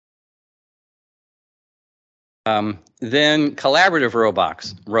Then collaborative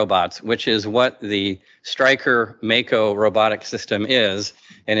robots, which is what the Stryker Mako robotic system is.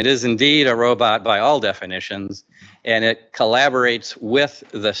 And it is indeed a robot by all definitions. And it collaborates with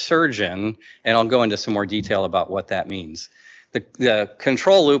the surgeon. And I'll go into some more detail about what that means. The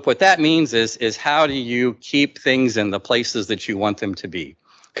control loop, what that means is how do you keep things in the places that you want them to be?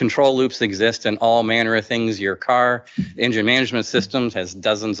 Control loops exist in all manner of things. Your car, engine management systems has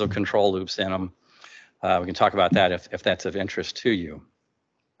dozens of control loops in them. We can talk about that if that's of interest to you.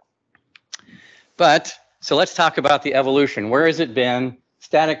 So let's talk about the evolution. Where has it been?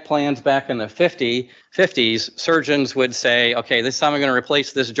 Static plans back in the 50s, surgeons would say, okay, this time I'm going to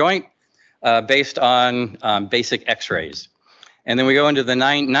replace this joint based on basic x-rays. And then we go into the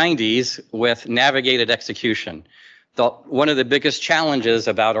 90s with navigated execution. One of the biggest challenges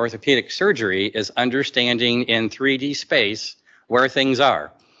about orthopedic surgery is understanding in 3D space where things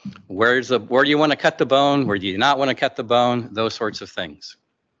are. Where do you want to cut the bone? Where do you not want to cut the bone? Those sorts of things.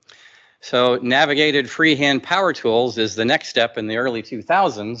 So navigated freehand power tools is the next step in the early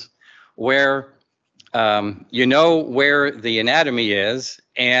 2000s, where you know where the anatomy is,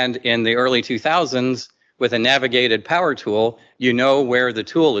 and in the early 2000s, with a navigated power tool, you know where the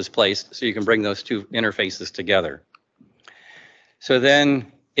tool is placed, so you can bring those two interfaces together. So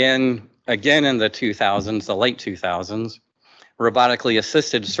then, again in the 2000s, the late 2000s, robotically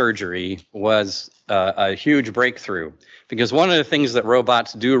assisted surgery was a huge breakthrough, because one of the things that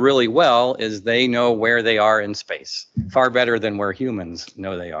robots do really well is they know where they are in space, far better than where humans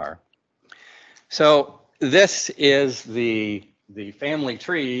know they are. So this is the family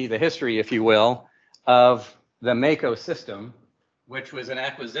tree, the history, if you will, of the Mako system, which was an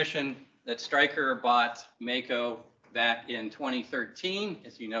acquisition that Stryker bought Mako back in 2013,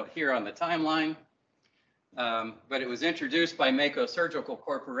 as you note here on the timeline. But it was introduced by Mako Surgical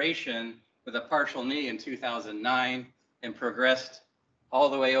Corporation with a partial knee in 2009 and progressed all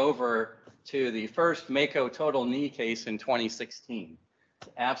the way over to the first Mako total knee case in 2016.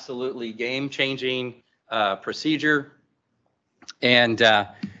 Absolutely game-changing procedure. And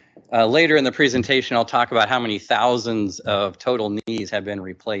later in the presentation, I'll talk about how many thousands of total knees have been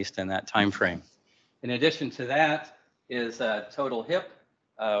replaced in that time frame. In addition to that is total hip,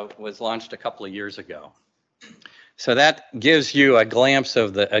 was launched a couple of years ago. So that gives you a glimpse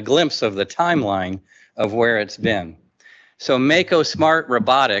of the timeline of where it's been. So Mako Smart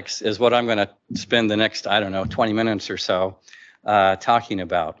Robotics is what I'm going to spend the next, 20 minutes or so talking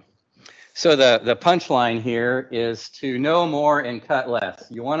about. So the punchline here is to know more and cut less.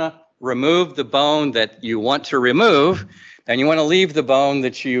 You want to remove the bone that you want to remove, and you want to leave the bone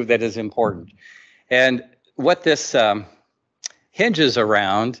that is important. And what this hinges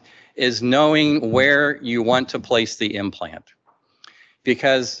around is knowing where you want to place the implant.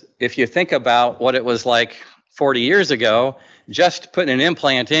 Because if you think about what it was like 40 years ago, just putting an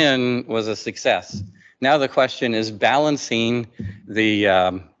implant in was a success. Now the question is balancing the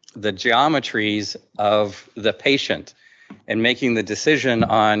geometries of the patient and making the decision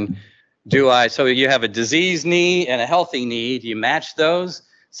on, so you have a diseased knee and a healthy knee, do you match those?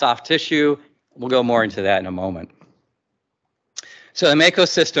 Soft tissue, we'll go more into that in a moment. So the Mako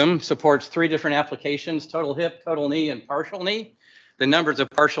system supports 3 different applications: total hip, total knee, and partial knee. The numbers of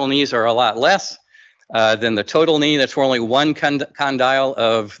partial knees are a lot less than the total knee. That's where only one condyle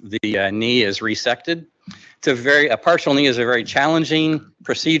of the knee is resected. A partial knee is a very challenging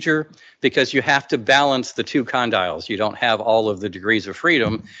procedure because you have to balance the 2 condyles. You don't have all of the degrees of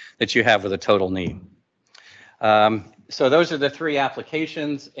freedom that you have with a total knee. So those are the 3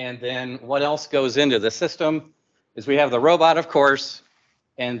 applications. And then what else goes into the system is we have the robot, of course,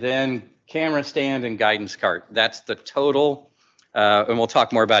 and then camera stand and guidance cart. That's the total, and we'll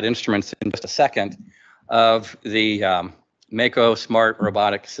talk more about instruments in just a second, of the Mako Smart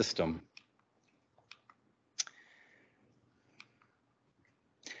Robotic System.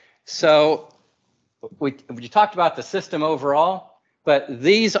 So we talked about the system overall, but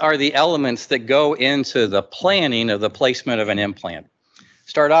these are the elements that go into the planning of the placement of an implant.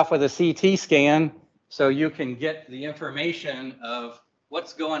 Start off with a CT scan, so you can get the information of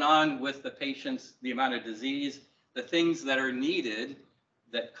what's going on with the patient's, the amount of disease, the things that are needed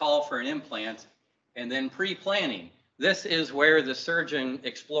that call for an implant, and then pre-planning. This is where the surgeon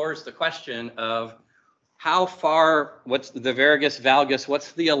explores the question of how far, what's the varus valgus,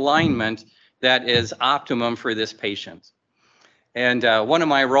 what's the alignment that is optimum for this patient. And one of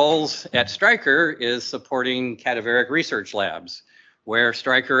my roles at Stryker is supporting cadaveric research labs, where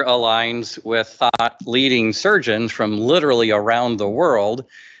Stryker aligns with leading surgeons from literally around the world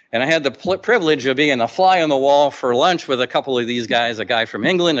And I had the privilege of being a fly on the wall for lunch with a couple of these guys, a guy from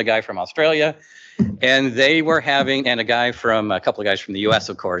England, a guy from Australia, and they were having, and a couple of guys from the US,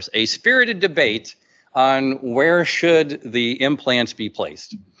 of course, a spirited debate on where should the implants be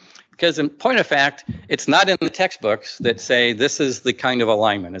placed. Because in point of fact, it's not in the textbooks that say this is the kind of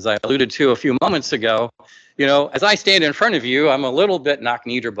alignment. As I alluded to a few moments ago, you know, as I stand in front of you, I'm a little bit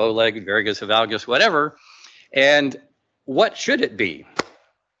knock-kneed or bow-legged, vargus, valgus, whatever. And what should it be?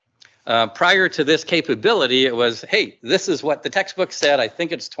 Prior to this capability, it was, hey, this is what the textbook said. I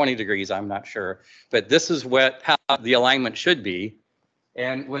think it's 20 degrees, I'm not sure. But this is how the alignment should be.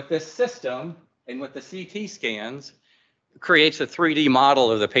 And with this system and with the CT scans, creates a 3D model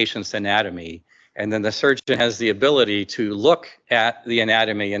of the patient's anatomy. And then the surgeon has the ability to look at the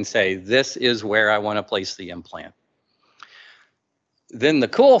anatomy and say, this is where I want to place the implant. Then the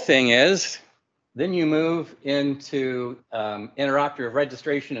cool thing is, then you move into interoperative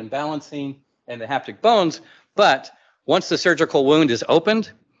registration and balancing and the haptic bones. But once the surgical wound is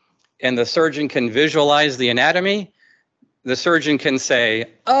opened and the surgeon can visualize the anatomy, the surgeon can say,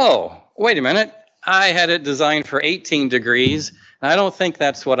 oh, wait a minute, I had it designed for 18 degrees. And I don't think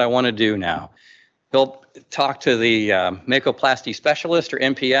that's what I want to do now. He'll talk to the Makoplasty specialist or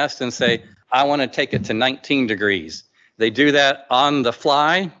MPS and say, I want to take it to 19 degrees. They do that on the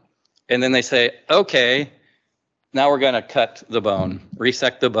fly. And then they say, okay, now we're going to cut the bone,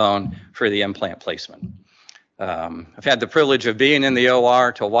 resect the bone for the implant placement. I've had the privilege of being in the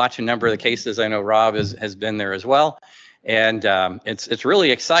OR to watch a number of the cases. I know Rob has been there as well. And it's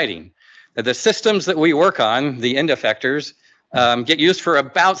really exciting. The systems that we work on, the end effectors, get used for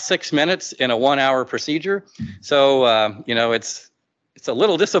about 6 minutes in a 1-hour procedure. So, you know, it's a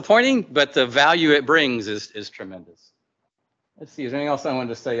little disappointing, but the value it brings is tremendous. Let's see, is there anything else I wanted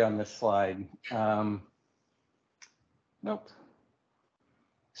to say on this slide? Nope.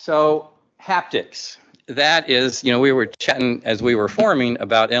 So haptics, that is, you know, we were chatting as we were forming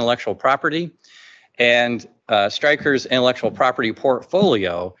about intellectual property, and Stryker's intellectual property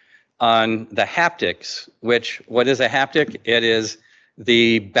portfolio on the haptics, what is a haptic? It is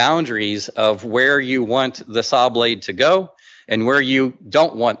the boundaries of where you want the saw blade to go and where you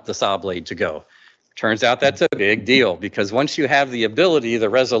don't want the saw blade to go. Turns out that's a big deal, because once you have the ability, the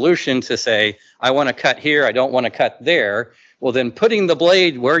resolution to say, I want to cut here, I don't want to cut there, well, then putting the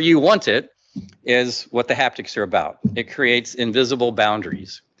blade where you want it is what the haptics are about. It creates invisible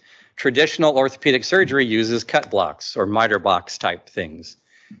boundaries. Traditional orthopedic surgery uses cut blocks or miter box type things.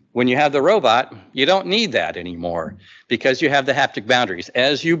 When you have the robot, you don't need that anymore because you have the haptic boundaries.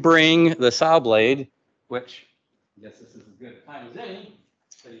 As you bring the saw blade, which I guess this is as good a time as any,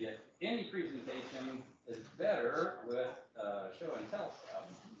 so you get any presentation is better with show and tell stuff.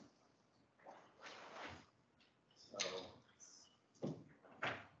 So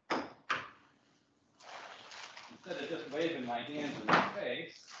instead of just waving my hands in my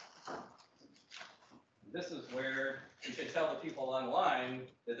face, this is where you could tell the people online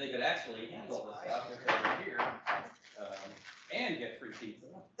that they could actually handle this stuff if they were here and get free pizza.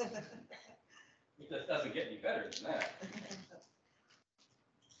 It just doesn't get any better than that.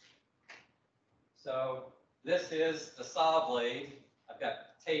 So this is the saw blade. I've got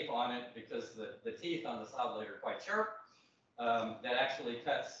tape on it because the teeth on the saw blade are quite sharp. That actually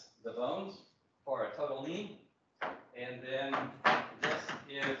cuts the bones for a total knee. And then this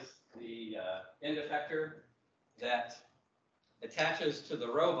is the end effector that attaches to the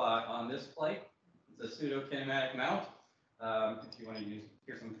robot on this plate. It's a pseudo-kinematic mount. If you want to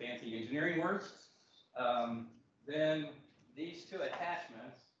hear some fancy engineering words. Then these two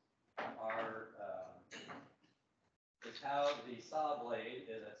attachments are is how the saw blade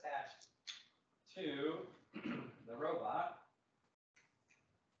is attached to the robot.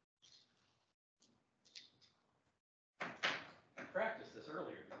 I practiced this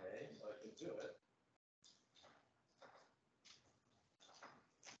earlier today, so I could do it.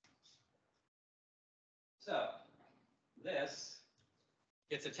 So this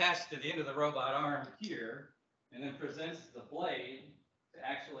gets attached to the end of the robot arm here, and then presents the blade to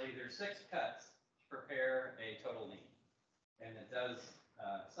actually, there's 6 cuts to prepare a total knee. And it does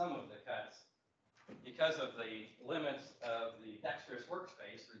some of the cuts because of the limits of the dexterous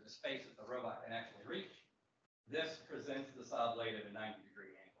workspace, or the space that the robot can actually reach. This presents the saw blade at a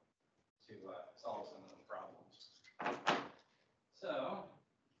 90-degree angle to solve some of the problems. So,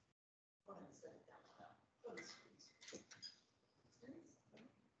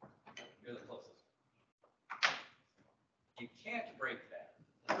 you're the closest. You can't break that,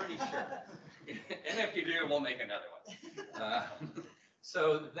 I'm pretty sure. And if you do, we'll make another one.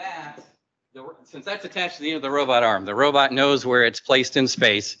 So that since that's attached to the end of the robot arm, the robot knows where it's placed in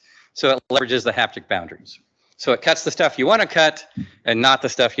space, so it leverages the haptic boundaries. So it cuts the stuff you want to cut and not the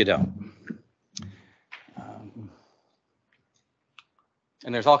stuff you don't.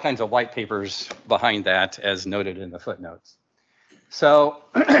 And there's all kinds of white papers behind that, as noted in the footnotes. So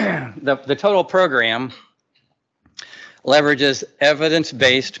the total program leverages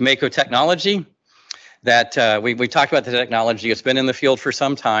evidence-based Mako technology that we talked about the technology. It's been in the field for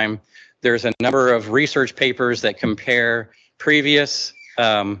some time. There's a number of research papers that compare previous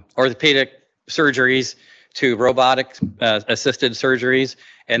orthopedic surgeries to robotic assisted surgeries,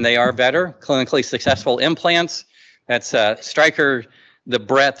 and they are better. Clinically successful implants. That's Stryker. The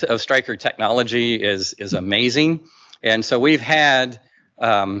breadth of Stryker technology is amazing. And so we've had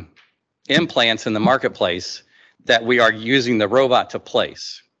implants in the marketplace that we are using the robot to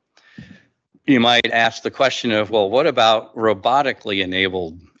place. You might ask the question of, well, what about robotically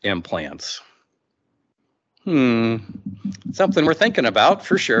enabled implants? Something we're thinking about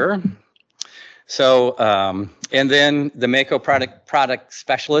for sure. So, and then the Mako product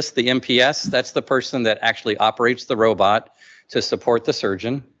specialist, the MPS, that's the person that actually operates the robot to support the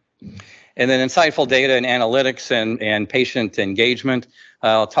surgeon. And then insightful data and analytics and patient engagement.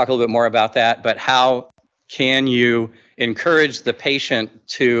 I'll talk a little bit more about that, but how can you encourage the patient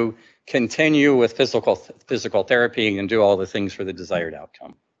to continue with physical therapy and do all the things for the desired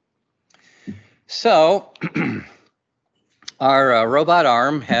outcome? So our robot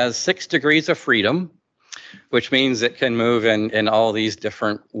arm has 6 degrees of freedom, which means it can move in all these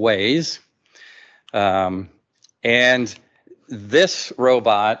different ways. And this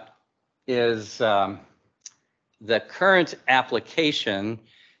robot is, the current application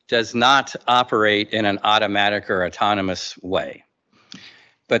does not operate in an automatic or autonomous way.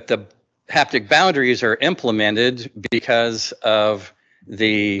 But the haptic boundaries are implemented because of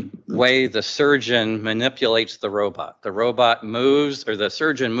the way the surgeon manipulates the robot. The robot moves, or the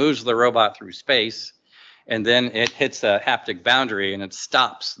surgeon moves the robot through space, and then it hits a haptic boundary and it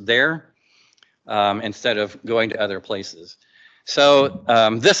stops there instead of going to other places. So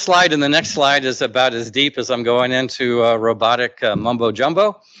this slide and the next slide is about as deep as I'm going into robotic mumbo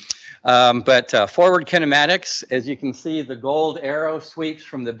jumbo. But forward kinematics, as you can see, the gold arrow sweeps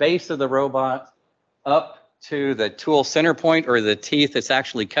from the base of the robot up to the tool center point, or the teeth that's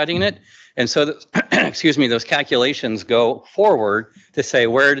actually cutting it. And so, excuse me, those calculations go forward to say,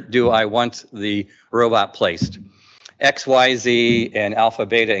 where do I want the robot placed? X, Y, Z, and alpha,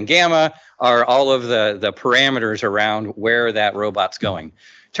 beta, and gamma are all of the parameters around where that robot's going.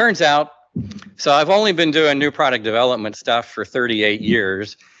 Turns out, so I've only been doing new product development stuff for 38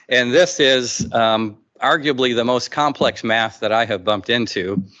 years, and this is arguably the most complex math that I have bumped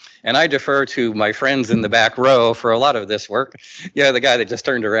into. And I defer to my friends in the back row for a lot of this work. Yeah, the guy that just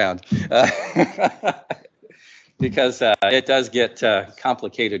turned around. Because it does get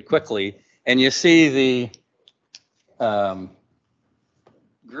complicated quickly. And you see the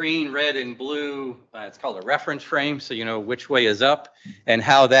green, red, and blue, it's called a reference frame, so you know which way is up, and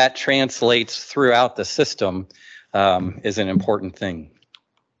how that translates throughout the system is an important thing.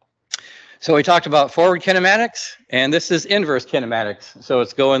 So we talked about forward kinematics, and this is inverse kinematics. So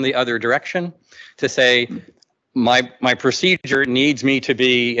it's going the other direction to say, my procedure needs me to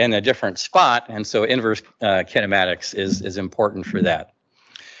be in a different spot, and so inverse kinematics is important for that.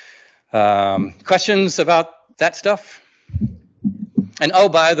 Questions about that stuff? And oh,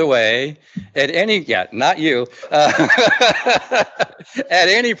 by the way, not you, at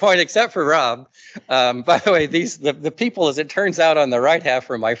any point except for Rob, by the way, the people, as it turns out, on the right half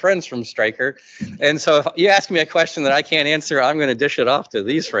are my friends from Stryker. And so if you ask me a question that I can't answer, I'm going to dish it off to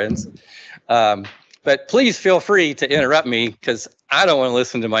these friends. But please feel free to interrupt me, because I don't want to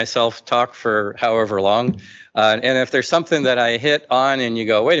listen to myself talk for however long. And if there's something that I hit on and you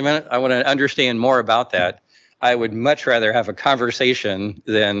go, wait a minute, I want to understand more about that, I would much rather have a conversation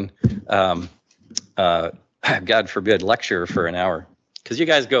than, God forbid, lecture for an hour. Because you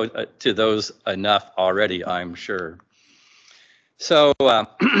guys go to those enough already, I'm sure. So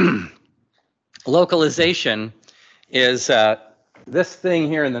localization is this thing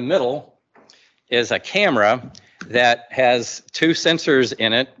here in the middle is a camera that has 2 sensors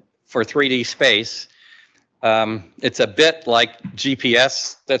in it for 3D space. It's a bit like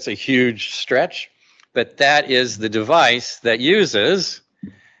GPS. That's a huge stretch. But that is the device that uses,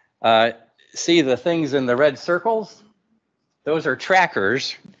 see the things in the red circles? Those are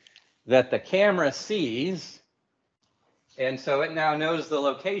trackers that the camera sees. And so it now knows the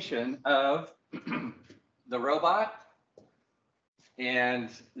location of the robot and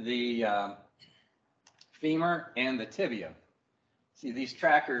the femur and the tibia. See, these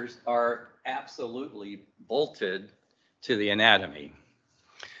trackers are absolutely bolted to the anatomy.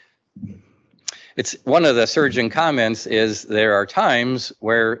 It's one of the surgeon comments is there are times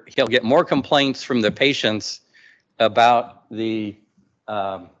where he'll get more complaints from the patients about the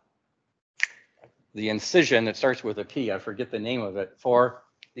incision that starts with a P, I forget the name of it, for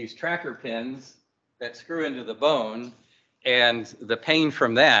these tracker pins that screw into the bone and the pain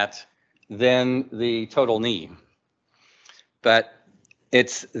from that than the total knee. But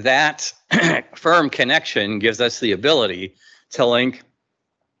it's that firm connection gives us the ability to link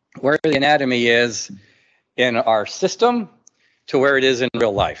where the anatomy is in our system to where it is in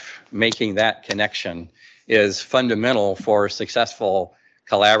real life. Making that connection is fundamental for successful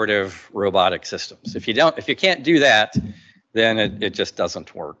collaborative robotic systems. If you can't do that, then it just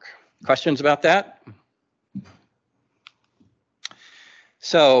doesn't work. Questions about that?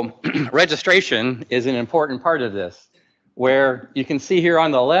 So registration is an important part of this, where you can see here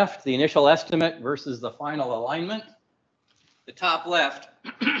on the left, the initial estimate versus the final alignment. The top left,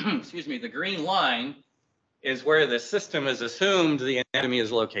 excuse me, the green line is where the system is assumed the anatomy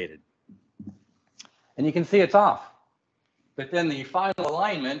is located. And you can see it's off. But then the final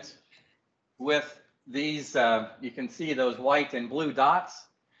alignment with these, you can see those white and blue dots.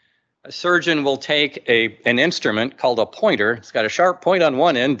 A surgeon will take an instrument called a pointer. It's got a sharp point on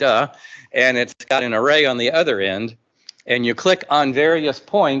one end, and it's got an array on the other end. And you click on various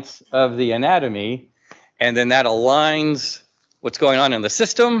points of the anatomy, and then that aligns what's going on in the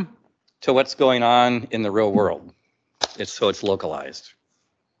system to what's going on in the real world. So it's localized.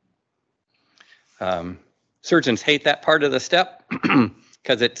 Surgeons hate that part of the step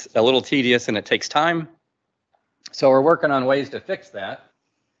because it's a little tedious and it takes time. So we're working on ways to fix that.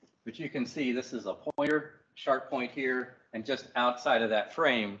 But you can see this is a pointer, sharp point here, and just outside of that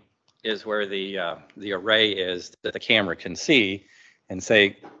frame is where the array is that the camera can see, and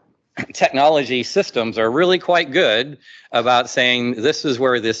say technology systems are really quite good about saying this is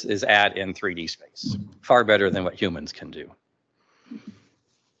where this is at in 3D space, far better than what humans can do.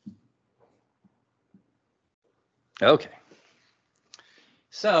 Okay.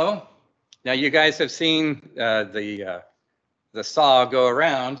 So now you guys have seen the saw go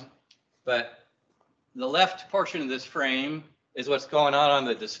around, but the left portion of this frame is what's going on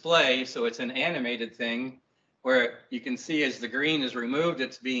the display. So it's an animated thing where you can see as the green is removed,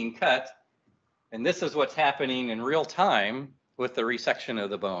 it's being cut. And this is what's happening in real time with the resection of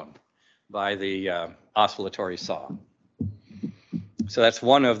the bone by the oscillatory saw. So that's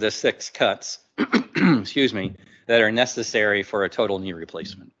one of the 6 cuts, excuse me, that are necessary for a total knee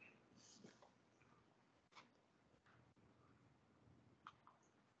replacement.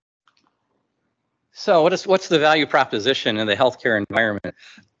 So what's the value proposition in the healthcare environment?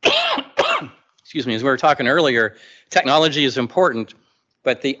 Excuse me, as we were talking earlier, technology is important,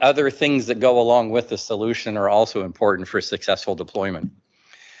 but the other things that go along with the solution are also important for successful deployment.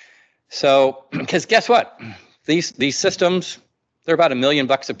 So, because guess what? These systems, they're about $1 million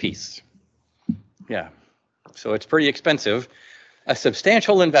a piece. Yeah, so it's pretty expensive. A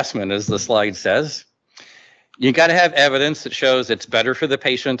substantial investment, as the slide says. You got to have evidence that shows it's better for the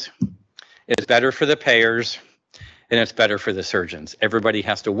patient, it's better for the payers, and it's better for the surgeons. Everybody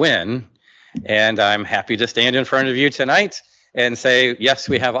has to win. And I'm happy to stand in front of you tonight and say, yes,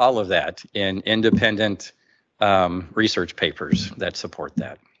 we have all of that in independent research papers that support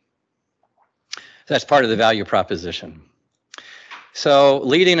that. So that's part of the value proposition. So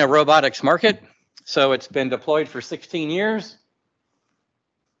leading a robotics market. So it's been deployed for 16 years.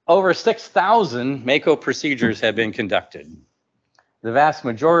 Over 6,000 Mako procedures have been conducted. The vast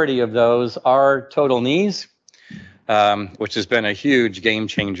majority of those are total knees, which has been a huge game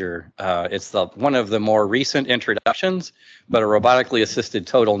changer. It's one of the more recent introductions, but a robotically assisted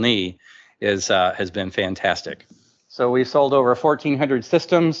total knee has been fantastic. So we sold over 1,400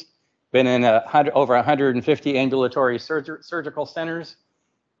 systems, been in over 150 ambulatory surgical centers,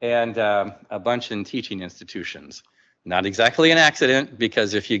 and a bunch in teaching institutions. Not exactly an accident,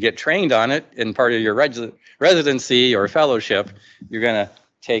 because if you get trained on it in part of your residency or fellowship, you're going to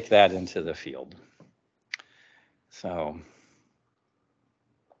take that into the field. So,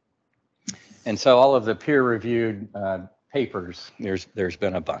 and so all of the peer-reviewed papers, there's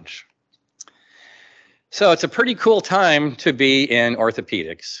been a bunch. So it's a pretty cool time to be in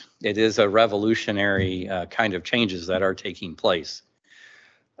orthopedics. It is a revolutionary kind of changes that are taking place.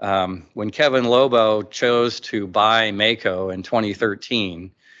 When Kevin Lobo chose to buy Mako in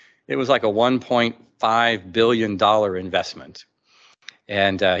 2013, it was like a $1.5 billion investment.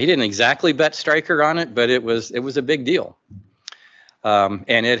 And he didn't exactly bet Stryker on it, but it was a big deal.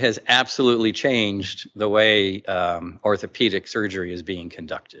 And it has absolutely changed the way orthopedic surgery is being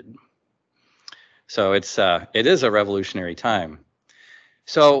conducted. So it is a revolutionary time.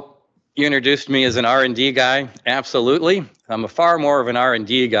 So you introduced me as an R&D guy. Absolutely. I'm a far more of an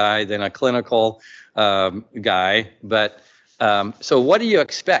R&D guy than a clinical guy. But so what do you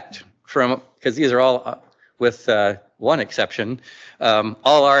expect from, because these are all, with one exception,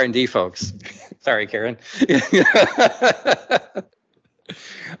 all R&D folks. Sorry, Karen.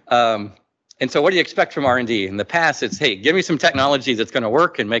 And so what do you expect from R&D? In the past, it's, hey, give me some technology that's going to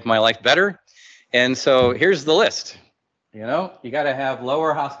work and make my life better. And so here's the list. You know, you got to have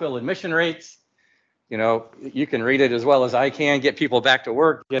lower hospital admission rates. You know, you can read it as well as I can. Get people back to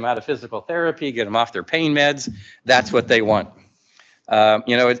work, get them out of physical therapy, get them off their pain meds. That's what they want.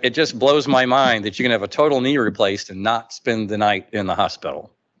 You know, it just blows my mind that you can have a total knee replaced and not spend the night in the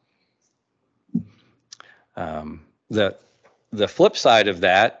hospital. The flip side of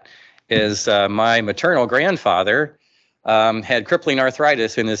that is my maternal grandfather had crippling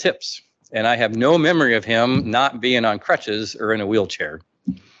arthritis in his hips. And I have no memory of him not being on crutches or in a wheelchair.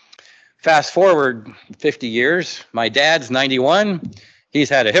 Fast forward 50 years, my dad's 91. He's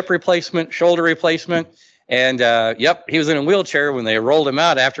had a hip replacement, shoulder replacement, and yep, he was in a wheelchair when they rolled him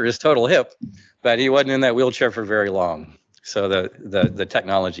out after his total hip, but he wasn't in that wheelchair for very long. So the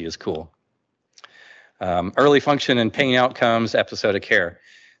technology is cool. Early function and pain outcomes, episodic care.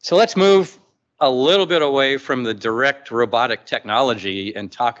 So let's move a little bit away from the direct robotic technology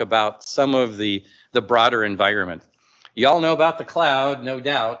and talk about some of the broader environment. You all know about the cloud, no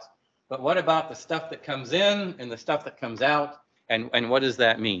doubt, but what about the stuff that comes in and the stuff that comes out, and what does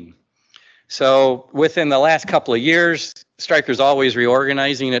that mean? So within the last couple of years, Stryker's always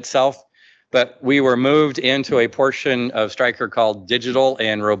reorganizing itself, but we were moved into a portion of Stryker called Digital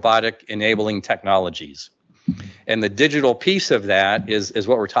and Robotic Enabling Technologies. And the digital piece of that is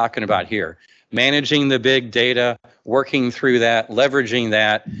what we're talking about here. Managing the big data, working through that, leveraging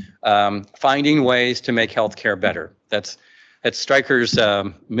that, finding ways to make healthcare better. That's Stryker's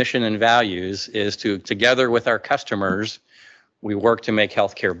mission and values, is to, together with our customers, we work to make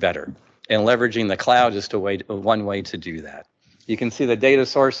healthcare better. And leveraging the cloud is one way to do that. You can see the data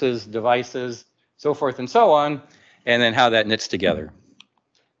sources, devices, so forth and so on, and then how that knits together.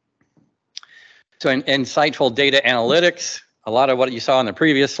 So in insightful data analytics, a lot of what you saw on the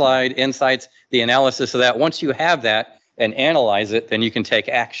previous slide, insights, the analysis of that. Once you have that and analyze it, then you can take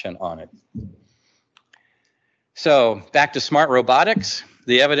action on it. So back to smart robotics,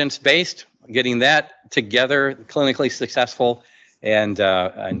 the evidence-based, getting that together, clinically successful, and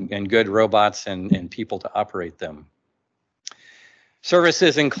good robots and people to operate them.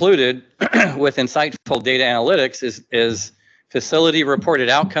 Services included with insightful data analytics is facility reported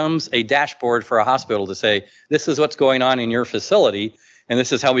outcomes, a dashboard for a hospital to say, this is what's going on in your facility, and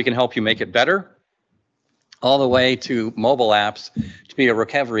this is how we can help you make it better, all the way to mobile apps to be a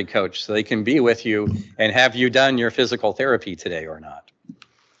recovery coach so they can be with you and have you done your physical therapy today or not.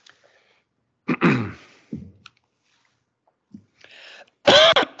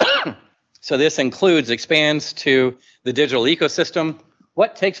 So this expands to the digital ecosystem,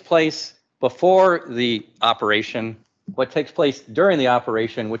 what takes place before the operation, what takes place during the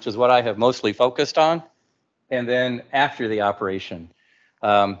operation, which is what I have mostly focused on, and then after the operation.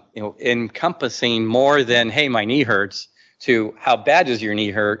 Encompassing more than, hey, my knee hurts, to how bad does your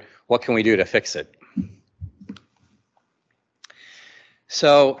knee hurt? What can we do to fix it?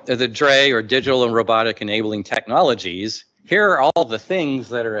 So the DRE, or Digital and Robotic Enabling Technologies, here are all the things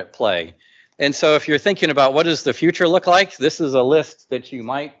that are at play. And so if you're thinking about what does the future look like, this is a list that you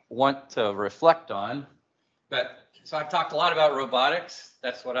might want to reflect on. So I've talked a lot about robotics.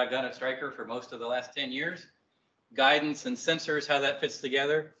 That's what I've done at Stryker for most of the last 10 years. Guidance and sensors, how that fits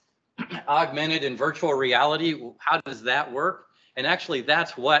together. Augmented and virtual reality, how does that work? And actually,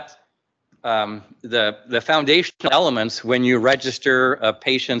 that's what the foundational elements when you register a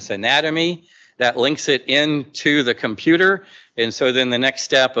patient's anatomy, that links it into the computer. And so then the next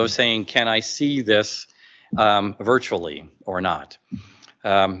step of saying, can I see this virtually or not?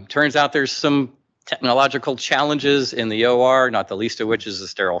 Turns out there's some technological challenges in the OR, not the least of which is the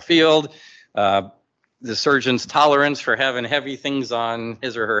sterile field. The surgeon's tolerance for having heavy things on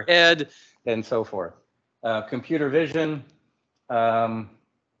his or her head, and so forth. Computer vision,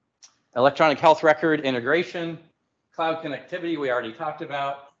 electronic health record integration, cloud connectivity we already talked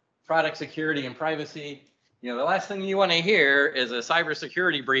about, product security and privacy. You know, the last thing you want to hear is a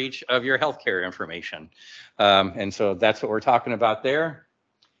cybersecurity breach of your healthcare information. And so that's what we're talking about there.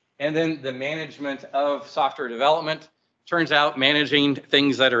 And then the management of software development, turns out managing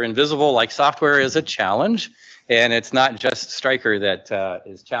things that are invisible like software is a challenge. And it's not just Stryker that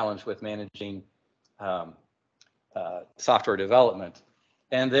is challenged with managing software development.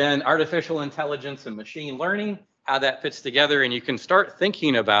 And then artificial intelligence and machine learning, how that fits together. And you can start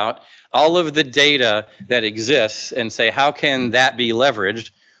thinking about all of the data that exists and say, how can that be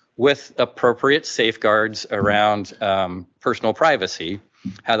leveraged with appropriate safeguards around personal privacy,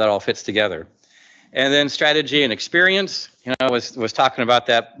 how that all fits together. And then strategy and experience, I was talking about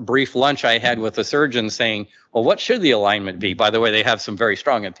that brief lunch I had with the surgeon saying, well, what should the alignment be? By the way, they have some very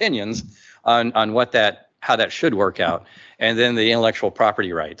strong opinions on how that should work out. And then the intellectual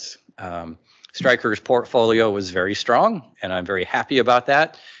property rights. Stryker's portfolio was very strong, and I'm very happy about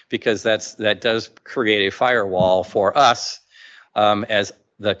that because that does create a firewall for us as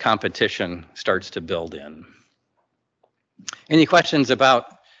the competition starts to build in. Any questions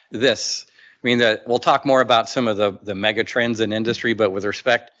about this? I mean, we'll talk more about some of the mega trends in industry, but with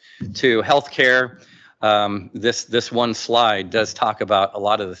respect to healthcare, this one slide does talk about a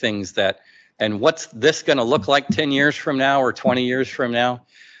lot of the things and what's this going to look like 10 years from now or 20 years from now?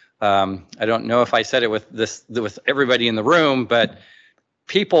 I don't know if I said it with everybody in the room, but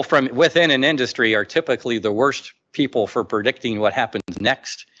people from within an industry are typically the worst people for predicting what happens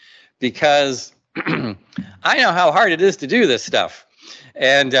next, because I know how hard it is to do this stuff,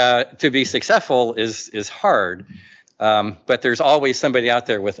 and to be successful is hard. But there's always somebody out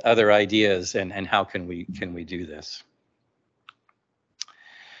there with other ideas, and how can we do this?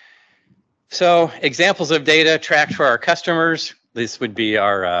 So examples of data tracked for our customers. This would be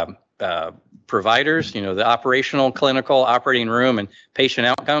our providers, the operational, clinical, operating room, and patient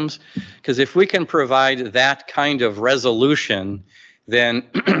outcomes. Because if we can provide that kind of resolution, then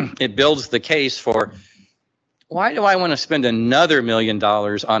it builds the case for, why do I want to spend another $1 million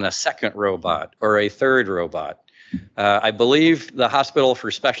on a second robot or a third robot? I believe the Hospital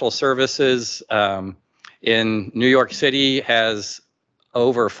for Special Services in New York City has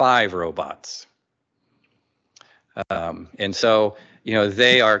over 5 robots. And so,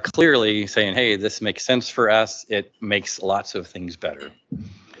 they are clearly saying, hey, this makes sense for us. It makes lots of things better.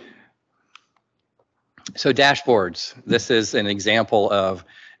 So dashboards. This is an example of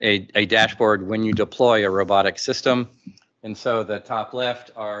a dashboard when you deploy a robotic system. And so the top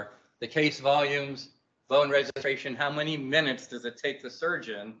left are the case volumes, bone registration. How many minutes does it take the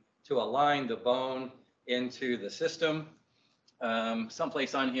surgeon to align the bone into the system?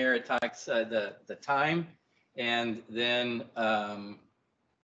 Someplace on here it talks the time, and then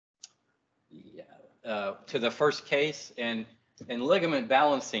to the first case, and ligament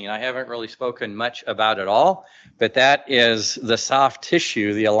balancing. I haven't really spoken much about it all, but that is the soft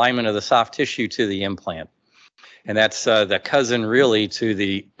tissue, the alignment of the soft tissue to the implant, and that's the cousin really to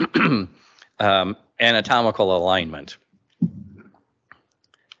the anatomical alignment.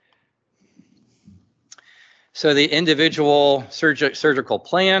 So the individual surgical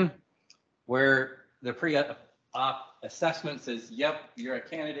plan, where the pre-op assessment says, yep, you're a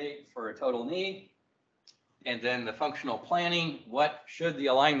candidate for a total knee. And then the functional planning, what should the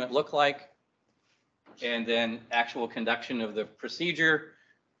alignment look like? And then actual conduction of the procedure,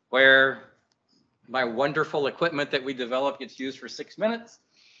 where my wonderful equipment that we developed gets used for 6 minutes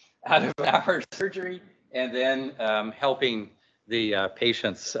out of our surgery, and then helping the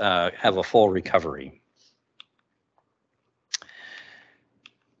patients have a full recovery.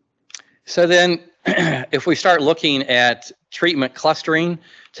 So then if we start looking at treatment clustering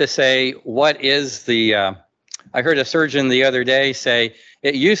to say, what is the, I heard a surgeon the other day say,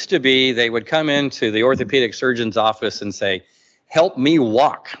 it used to be they would come into the orthopedic surgeon's office and say, help me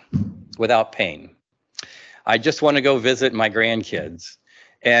walk without pain. I just want to go visit my grandkids.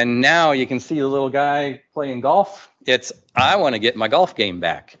 And now you can see the little guy playing golf. It's, I want to get my golf game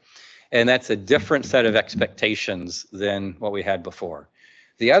back. And that's a different set of expectations than what we had before.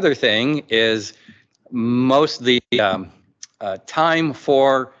 The other thing is most of the time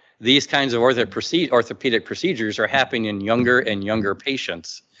for these kinds of orthopedic procedures are happening in younger and younger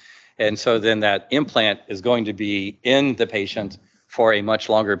patients. And so then that implant is going to be in the patient for a much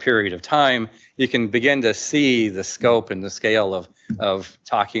longer period of time. You can begin to see the scope and the scale of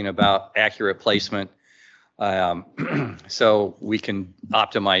talking about accurate placement, so we can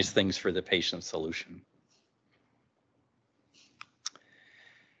optimize things for the patient solution.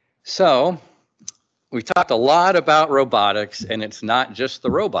 So we talked a lot about robotics, and it's not just the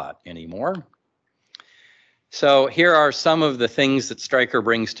robot anymore. So here are some of the things that Stryker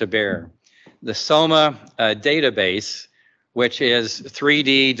brings to bear. The SOMA database, which is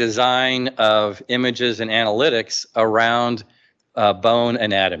 3D design of images and analytics around bone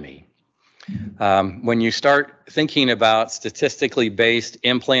anatomy. When you start thinking about statistically based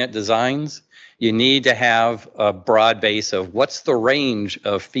implant designs, you need to have a broad base of what's the range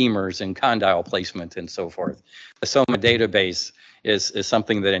of femurs and condyle placement and so forth. The SOMA database is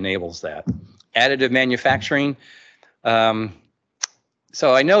something that enables that. Additive manufacturing.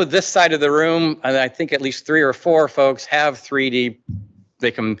 So I know this side of the room, and I think at least 3 or 4 folks have 3D,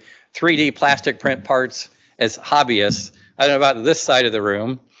 they can 3D plastic print parts as hobbyists. I don't know about this side of the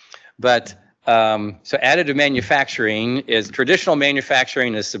room, but so additive manufacturing is traditional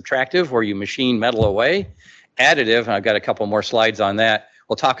manufacturing is subtractive, where you machine metal away. Additive, and I've got a couple more slides on that.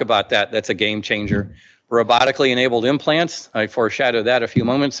 We'll talk about that. That's a game changer. Robotically enabled implants, I foreshadowed that a few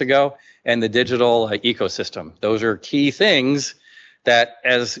moments ago, and the digital ecosystem. Those are key things that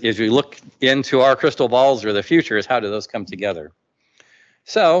as we look into our crystal balls or the future is how do those come together.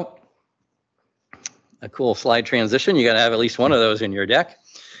 So a cool slide transition. You got to have at least one of those in your deck.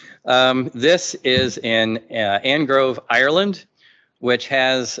 This is in Angrove, Ireland, which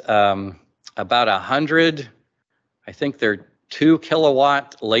has about 100, I think they're 2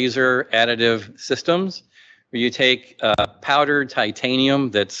 kilowatt laser additive systems, where you take powdered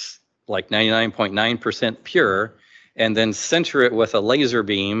titanium that's like 99.9% pure, and then center it with a laser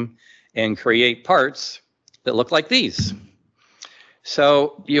beam and create parts that look like these.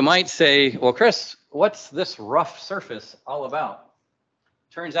 So you might say, well, Chris, what's this rough surface all about?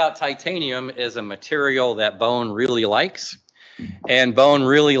 Turns out titanium is a material that bone really likes, and bone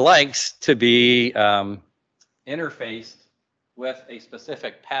really likes to be interfaced with a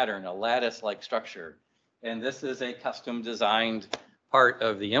specific pattern, a lattice-like structure. And this is a custom designed part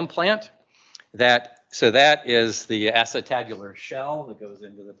of the implant. So that is the acetabular shell that goes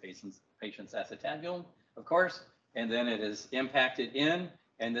into the patient's acetabulum, of course, and then it is impacted in,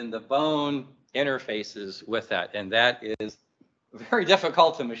 and then the bone interfaces with that. And that is very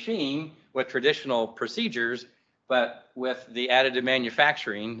difficult to machine with traditional procedures, but with the additive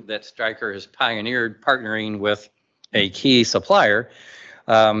manufacturing that Stryker has pioneered, partnering with a key supplier,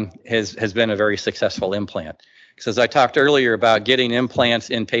 has been a very successful implant. Because as I talked earlier about getting implants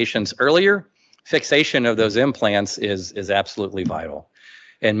in patients earlier, fixation of those implants is absolutely vital.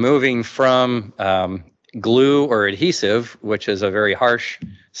 And moving from glue or adhesive, which is a very harsh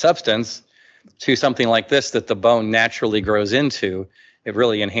substance, to something like this that the bone naturally grows into, it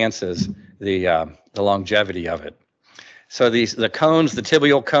really enhances the longevity of it. So the cones, the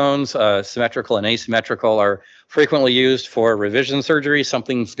tibial cones, symmetrical and asymmetrical, are frequently used for revision surgery.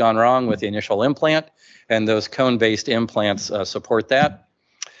 Something's gone wrong with the initial implant, and those cone-based implants support that.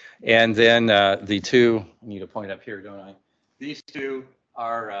 And then the two, I need to point up here, don't I? These two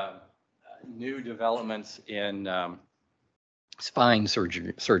are new developments in spine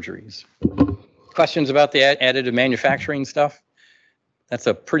surgeries. Questions about the additive manufacturing stuff? That's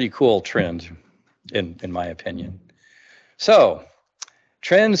a pretty cool trend, in my opinion. So,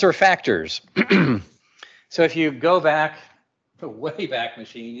 trends or factors. So if you go back, the way back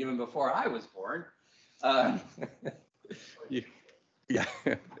machine, even before I was born,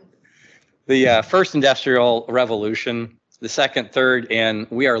 the first industrial revolution, the second, third, and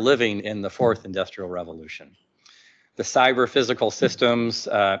we are living in the fourth industrial revolution. The cyber physical systems,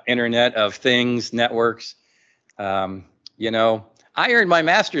 Internet of Things, networks. You know, I earned my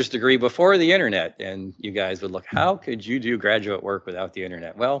master's degree before the internet, and you guys would look, how could you do graduate work without the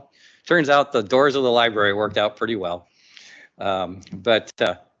internet? Well, turns out the doors of the library worked out pretty well. So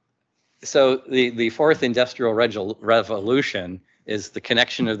the fourth industrial revolution is the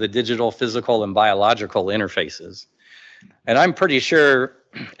connection of the digital, physical, and biological interfaces. And I'm pretty sure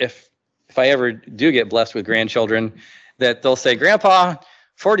if I ever do get blessed with grandchildren, that they'll say, Grandpa,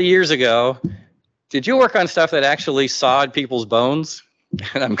 40 years ago, did you work on stuff that actually sawed people's bones?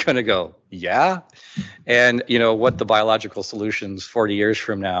 And I'm going to go, yeah. And you know what the biological solutions 40 years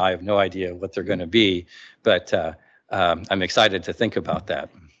from now, I have no idea what they're going to be, but I'm excited to think about that.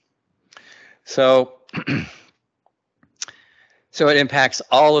 So, so it impacts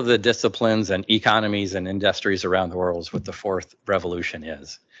all of the disciplines and economies and industries around the world is what the fourth revolution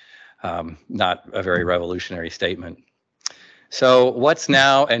is. Not a very revolutionary statement. So what's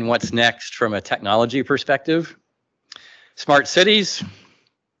now and what's next from a technology perspective? Smart cities,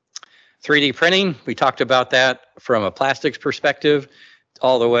 3D printing, we talked about that from a plastics perspective,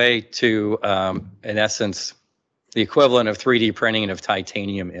 all the way to, in essence, the equivalent of 3D printing of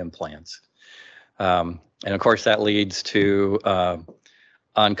titanium implants. And of course, that leads to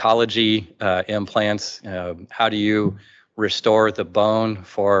oncology implants. How do you restore the bone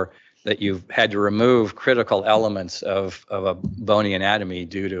for that you've had to remove critical elements of a bony anatomy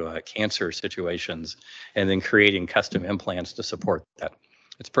due to cancer situations, and then creating custom implants to support that?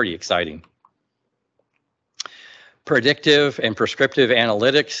 It's pretty exciting. predictive and prescriptive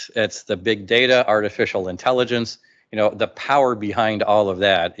analytics. It's the big data, artificial intelligence. You know, the power behind all of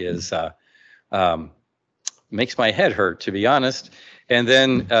that is makes my head hurt, to be honest. And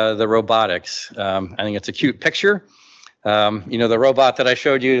then the robotics. I think it's a cute picture. You know, the robot that I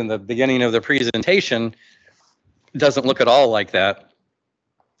showed you in the beginning of the presentation doesn't look at all like that.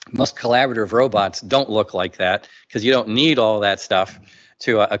 Most collaborative robots don't look like that because you don't need all that stuff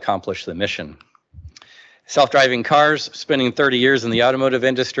to accomplish the mission. Self-driving cars, spending 30 years in the automotive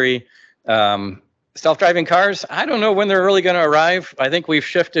industry. Self-driving cars, I don't know when they're really going to arrive. I think we've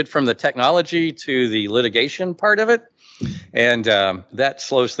shifted from the technology to the litigation part of it, and that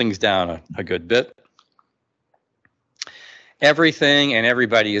slows things down a good bit. Everything and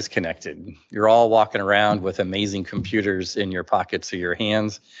everybody is connected. You're all walking around with amazing computers in your pockets or your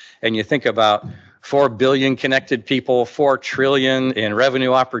hands, and you think about 4 billion connected people, 4 trillion in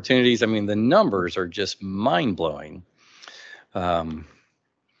revenue opportunities. I mean, the numbers are just mind-blowing. And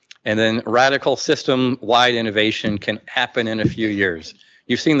then radical system-wide innovation can happen in a few years.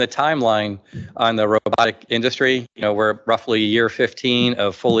 You've seen the timeline on the robotic industry. You know, we're roughly year 15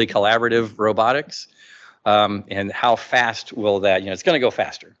 of fully collaborative robotics. And how fast will that, you know, it's going to go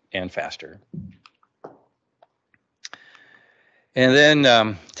faster and faster. And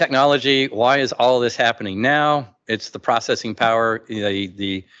then technology, why is all this happening now? It's the processing power,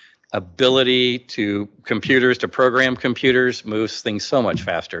 the ability to computers, to program computers, moves things so much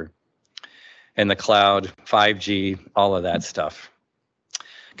faster. And the cloud, 5G, all of that stuff.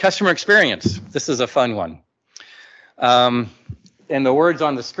 Customer experience, this is a fun one. And the words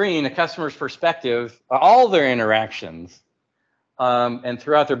on the screen, a customer's perspective, all their interactions and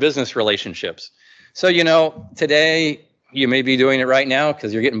throughout their business relationships. So, you know, today you may be doing it right now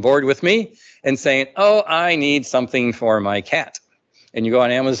because you're getting bored with me and saying, oh, I need something for my cat. And you go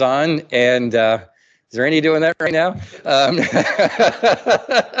on Amazon and is there any doing that right now?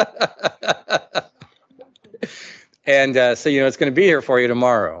 And so, you know, it's going to be here for you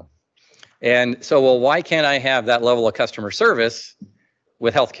tomorrow. And so, well, why can't I have that level of customer service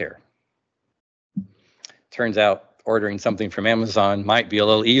with healthcare? Turns out ordering something from Amazon might be a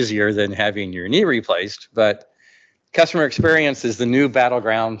little easier than having your knee replaced, but customer experience is the new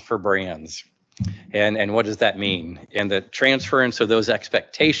battleground for brands. And what does that mean? And the transference of those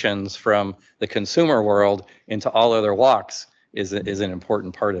expectations from the consumer world into all other walks is an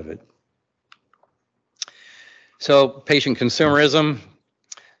important part of it. So patient consumerism,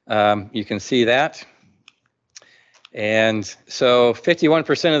 you can see that. And so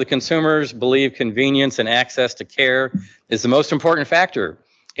 51% of the consumers believe convenience and access to care is the most important factor.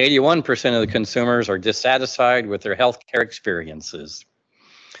 81% of the consumers are dissatisfied with their healthcare experiences.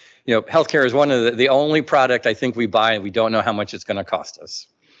 You know, healthcare is one of the only product I think we buy and we don't know how much it's going to cost us.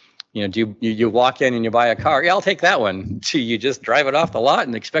 You know, do you walk in and you buy a car? Yeah, I'll take that one. Do you just drive it off the lot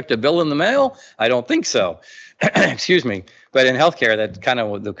and expect a bill in the mail? I don't think so. Excuse me. But in healthcare, that's kind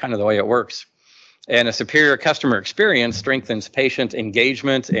of the way it works. And a superior customer experience strengthens patient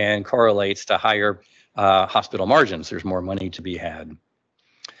engagement and correlates to higher hospital margins. There's more money to be had.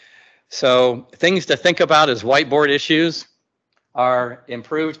 So things to think about as whiteboard issues are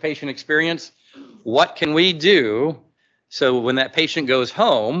improved patient experience. What can we do so when that patient goes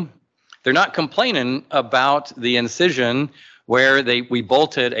home, they're not complaining about the incision where we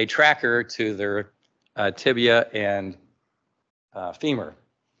bolted a tracker to their tibia and femur.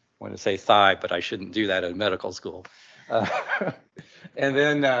 I want to say thigh, but I shouldn't do that in medical school. And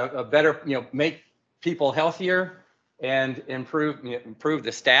then a better, make people healthier and improve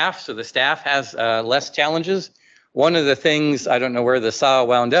the staff, so the staff has less challenges. One of the things, I don't know where the saw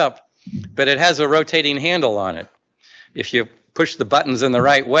wound up, but it has a rotating handle on it. If you push the buttons in the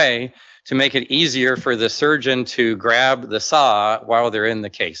right way to make it easier for the surgeon to grab the saw while they're in the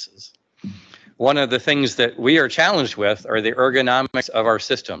cases. One of the things that we are challenged with are the ergonomics of our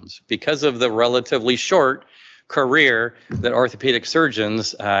systems. Because of the relatively short career that orthopedic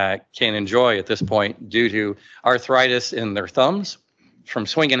surgeons can enjoy at this point due to arthritis in their thumbs from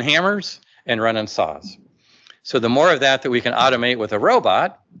swinging hammers and running saws. So the more of that we can automate with a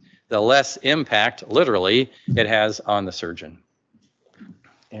robot, the less impact, literally, it has on the surgeon.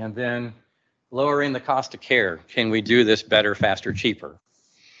 And then lowering the cost of care. Can we do this better, faster, cheaper?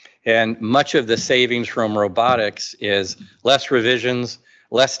 And much of the savings from robotics is less revisions,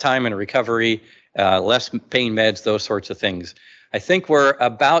 less time in recovery, less pain meds, those sorts of things. I think we're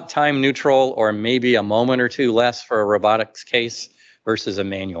about time neutral or maybe a moment or two less for a robotics case versus a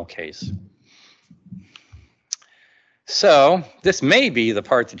manual case. So this may be the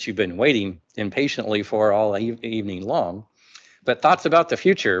part that you've been waiting impatiently for all evening long, but thoughts about the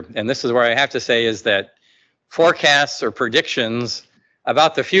future. And this is where I have to say is that forecasts or predictions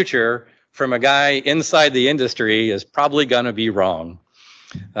about the future from a guy inside the industry is probably going to be wrong,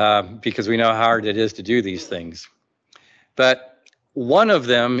 because we know how hard it is to do these things. But one of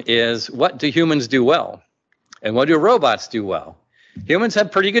them is, what do humans do well? And what do robots do well? Humans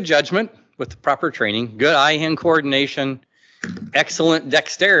have pretty good judgment with the proper training, good eye-hand coordination, excellent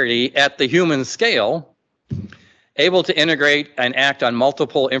dexterity at the human scale, able to integrate and act on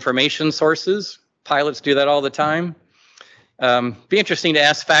multiple information sources. Pilots do that all the time. Be interesting to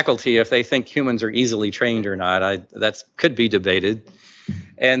ask faculty if they think humans are easily trained or not. That could be debated.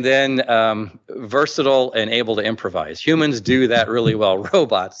 And then versatile and able to improvise. Humans do that really well.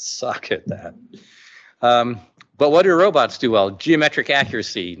 Robots suck at that. But what do robots do well? Geometric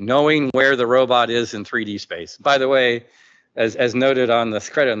accuracy, knowing where the robot is in 3D space. By the way, as noted on this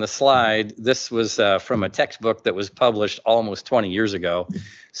credit on the slide, this was from a textbook that was published almost 20 years ago.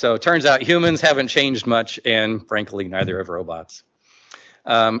 So it turns out humans haven't changed much, and frankly, neither have robots.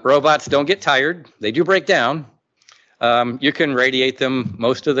 Robots don't get tired. They do break down. You can radiate them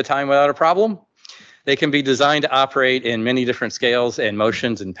most of the time without a problem. They can be designed to operate in many different scales and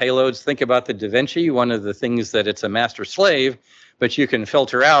motions and payloads. Think about the Da Vinci. One of the things that it's a master slave, but you can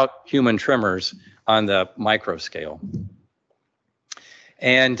filter out human tremors on the micro scale.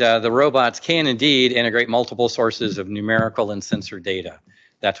 And the robots can indeed integrate multiple sources of numerical and sensor data.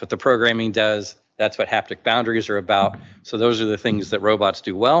 That's what the programming does. That's what haptic boundaries are about. So those are the things that robots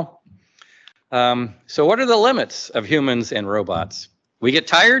do well. So what are the limits of humans and robots? We get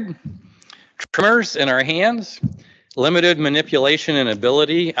tired, tremors in our hands, limited manipulation and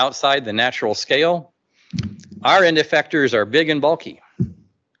ability outside the natural scale. Our end effectors are big and bulky.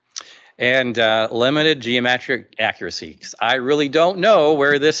 And limited geometric accuracy. I really don't know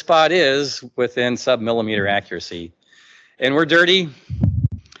where this spot is within sub-millimeter accuracy. And we're dirty,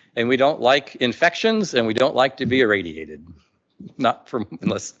 and we don't like infections, and we don't like to be irradiated. Not from,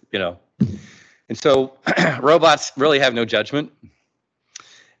 unless, you know. And so robots really have no judgment.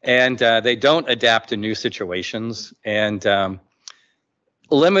 And they don't adapt to new situations. And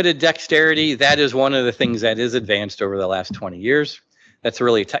limited dexterity, that is one of the things that is advanced over the last 20 years. That's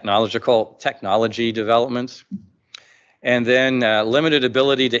really technology developments. And then limited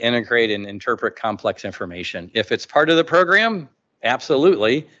ability to integrate and interpret complex information. If it's part of the program,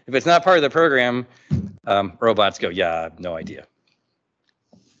 absolutely. If it's not part of the program, robots go, yeah, I have no idea.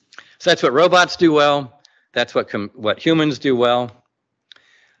 So that's what robots do well. That's what humans do well.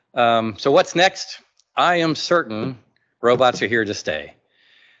 So what's next? I am certain robots are here to stay.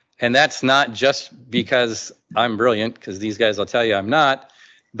 And that's not just because I'm brilliant, because these guys will tell you I'm not.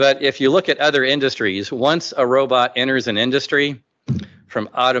 But if you look at other industries, once a robot enters an industry, from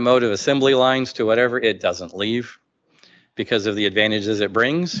automotive assembly lines to whatever, it doesn't leave because of the advantages it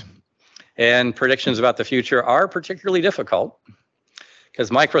brings. And predictions about the future are particularly difficult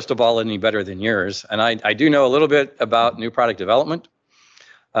because my crystal ball isn't any better than yours. And I do know a little bit about new product development.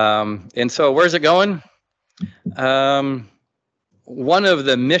 And so where's it going? One of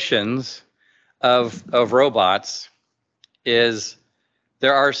the missions of robots is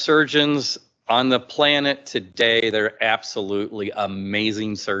there are surgeons on the planet today that are absolutely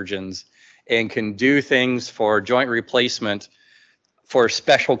amazing surgeons and can do things for joint replacement for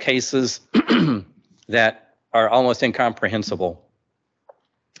special cases that are almost incomprehensible.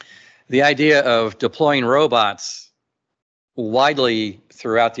 The idea of deploying robots widely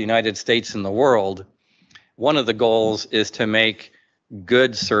throughout the United States and the world, one of the goals is to make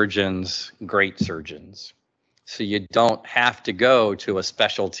good surgeons great surgeons. So you don't have to go to a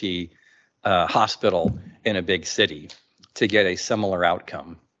specialty hospital in a big city to get a similar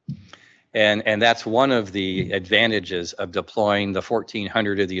outcome. And that's one of the advantages of deploying the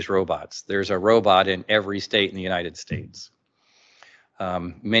 1,400 of these robots. There's a robot in every state in the United States.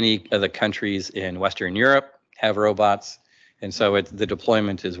 Many of the countries in Western Europe have robots, and so the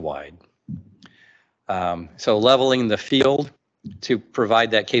deployment is wide. So leveling the field to provide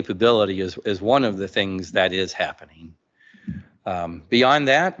that capability is one of the things that is happening. Beyond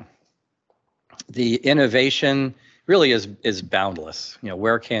that, the innovation really is boundless. You know,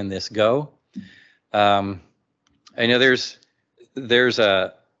 where can this go? I know there's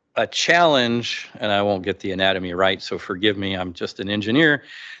a challenge, and I won't get the anatomy right, so forgive me, I'm just an engineer,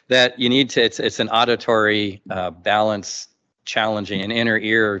 that you need to, it's an auditory balance challenging, an inner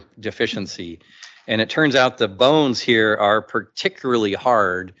ear deficiency. And it turns out the bones here are particularly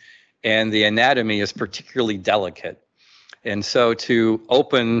hard and the anatomy is particularly delicate. And so to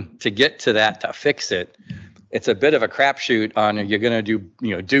get to that, to fix it, it's a bit of a crapshoot on you're going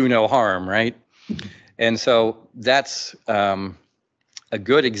to do no harm, right? And so that's a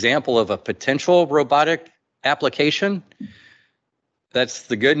good example of a potential robotic application. That's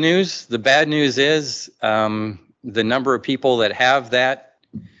the good news. The bad news is the number of people that have that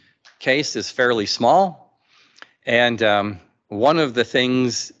case is fairly small. And one of the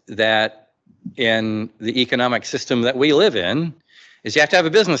things that in the economic system that we live in is you have to have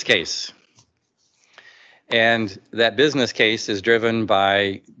a business case. And that business case is driven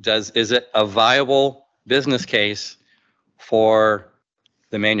by, is it a viable business case for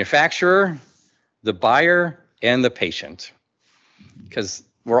the manufacturer, the buyer, and the patient? Because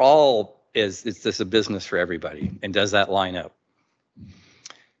we're all, is this a business for everybody? And does that line up?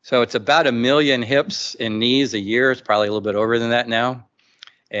 So it's about 1 million hips and knees a year. It's probably a little bit over than that now.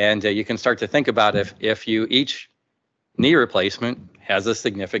 And you can start to think about if each knee replacement has a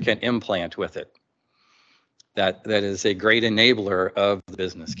significant implant with it. That is a great enabler of the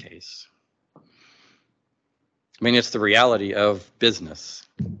business case. I mean, it's the reality of business.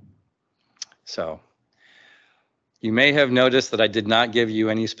 So you may have noticed that I did not give you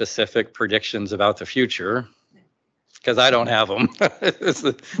any specific predictions about the future because I don't have them.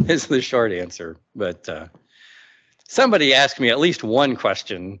 It's the short answer. But somebody asked me at least one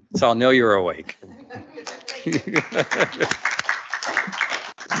question, so I'll know you're awake.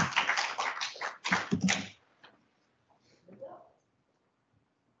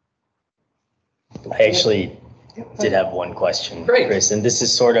 I actually did have one question, Great. Chris, and this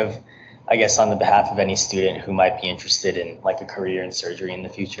is sort of, I guess, on the behalf of any student who might be interested in like a career in surgery in the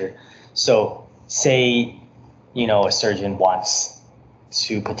future. So say, you know, a surgeon wants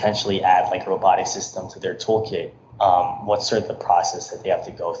to potentially add like a robotic system to their toolkit. What's sort of the process that they have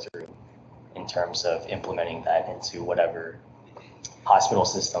to go through in terms of implementing that into whatever hospital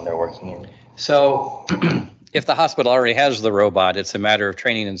system they're working in? So if the hospital already has the robot, it's a matter of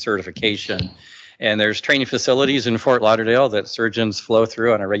training and certification. And there's training facilities in Fort Lauderdale that surgeons flow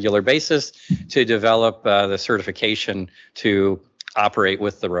through on a regular basis to develop the certification to operate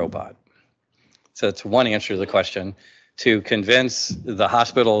with the robot. So it's one answer to the question. To convince the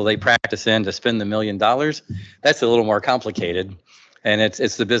hospital they practice in to spend the $1 million, that's a little more complicated, and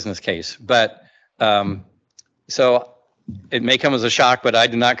it's the business case. But so it may come as a shock, but I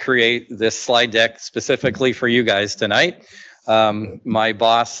did not create this slide deck specifically for you guys tonight. My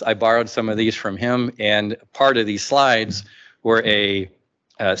boss, I borrowed some of these from him, and part of these slides were a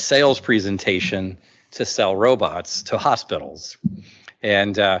sales presentation to sell robots to hospitals.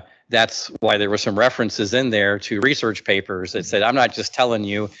 And that's why there were some references in there to research papers that said, I'm not just telling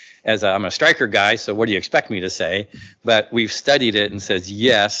you I'm a Stryker guy, so what do you expect me to say? But we've studied it and says,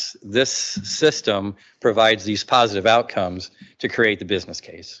 yes, this system provides these positive outcomes to create the business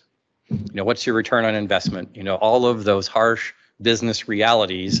case. You know, what's your return on investment? You know, all of those harsh business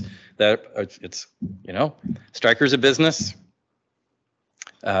realities that it's, you know, Stryker's a business.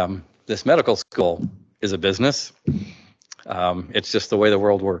 This medical school is a business. It's just the way the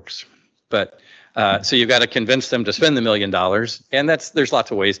world works. But so you've got to convince them to spend the $1 million, and there's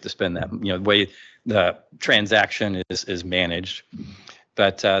lots of ways to spend that. You know, the way the transaction is managed.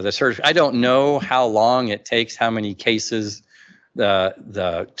 But I don't know how long it takes, how many cases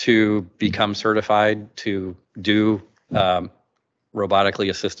to become certified to do robotically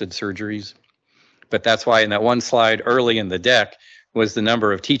assisted surgeries. But that's why in that one slide early in the deck was the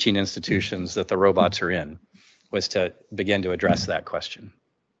number of teaching institutions that the robots are in, was to begin to address that question.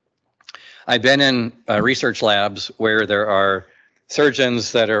 I've been in research labs where there are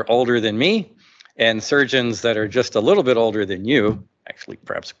surgeons that are older than me and surgeons that are just a little bit older than you, actually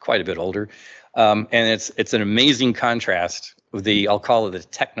perhaps quite a bit older. And it's an amazing contrast with I'll call it the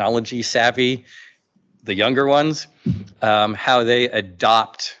technology savvy, the younger ones, how they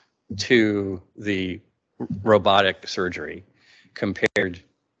adopt to the robotic surgery compared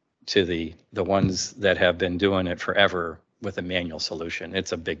to the ones that have been doing it forever with a manual solution.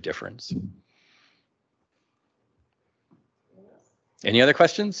 It's a big difference. Any other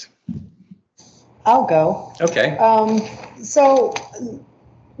questions? I'll go. Okay. So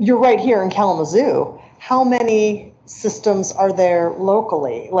you're right here in Kalamazoo. How many systems are there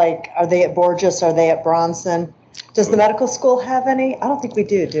locally? Like, are they at Borges? Are they at Bronson? Does the medical school have any? I don't think we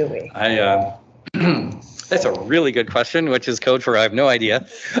do we? That's a really good question, which is code for I have no idea.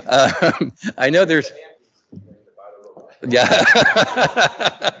 I know there's, yeah.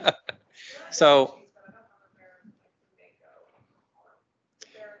 So,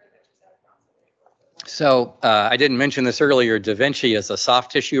 I didn't mention this earlier. Da Vinci is a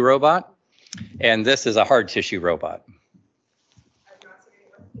soft tissue robot, and this is a hard tissue robot.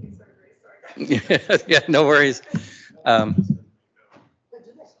 Yeah, no worries.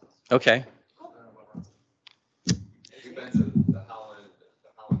 Okay. We've been to the Holland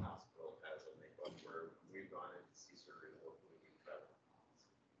Hospital has a make one where we've gone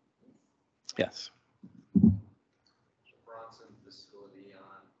Yes. Bronson facility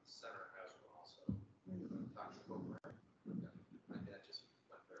on Center has one also. Talked about where my dad just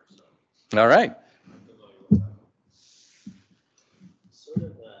went there, so All right. I'm familiar with that. Sort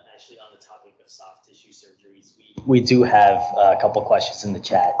of actually on the topic of soft tissue surgeries, we do have a couple questions in the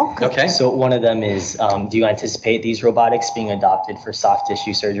chat. Okay. So one of them is, do you anticipate these robotics being adopted for soft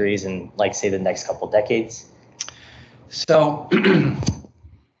tissue surgeries in, like, say, the next couple decades? So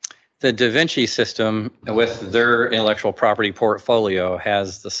the Da Vinci system, with their intellectual property portfolio,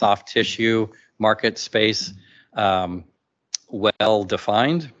 has the soft tissue market space well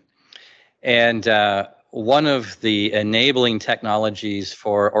defined. And one of the enabling technologies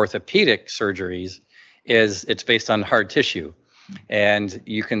for orthopedic surgeries is it's based on hard tissue. And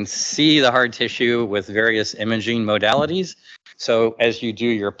you can see the hard tissue with various imaging modalities. So as you do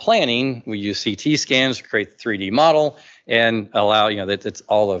your planning, we use CT scans to create the 3D model and allow, that it's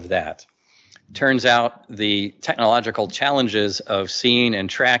all of that. Turns out the technological challenges of seeing and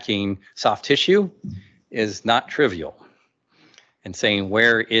tracking soft tissue is not trivial. And saying,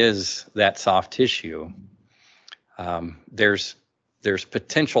 where is that soft tissue? There's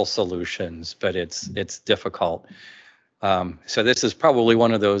potential solutions, but it's difficult. So this is probably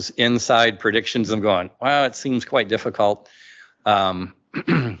one of those inside predictions. I'm going, wow, it seems quite difficult.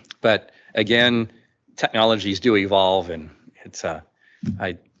 But again, technologies do evolve, and it's I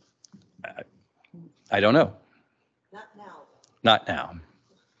don't know. Not now. Not now.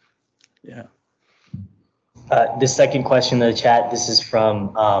 Yeah. The second question in the chat, this is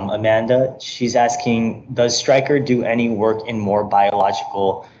from Amanda. She's asking, does Stryker do any work in more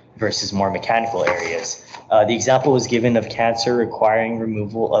biological versus more mechanical areas? The example was given of cancer requiring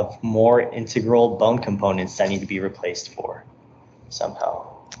removal of more integral bone components that need to be replaced for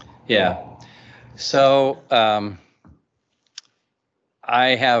somehow. Yeah. So I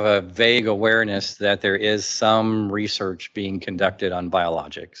have a vague awareness that there is some research being conducted on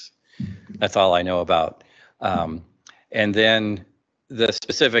biologics. That's all I know about. And then the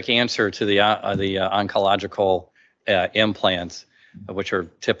specific answer to the oncological implants, which are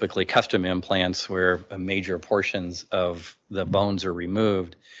typically custom implants where major portions of the bones are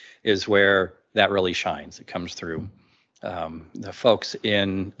removed, is where that really shines. It comes through. The folks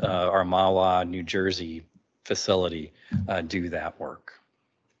in our Mahwah, New Jersey facility do that work.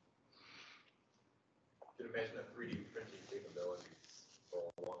 You can imagine that 3D printing capabilities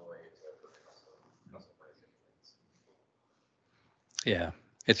go a long way to customizing things. Yeah,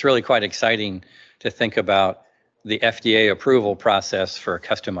 it's really quite exciting to think about the FDA approval process for a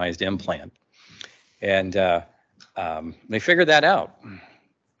customized implant. And they figured that out.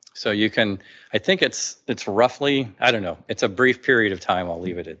 So you can, I think it's roughly, I don't know, it's a brief period of time, I'll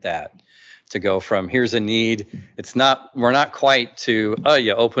leave it at that, to go from here's a need. It's not, we're not quite to, oh,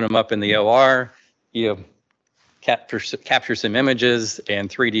 you open them up in the OR, you capture some images and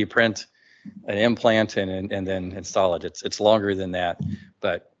 3D print an implant and then install it. It's longer than that,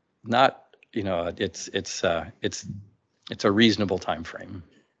 but not, it's a reasonable time frame.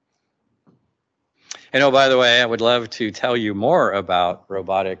 And oh, by the way, I would love to tell you more about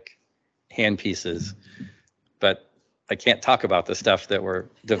robotic handpieces, but I can't talk about the stuff that we're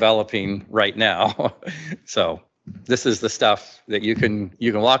developing right now. So this is the stuff that you can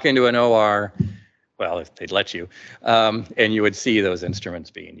walk into an OR, well, if they'd let you, and you would see those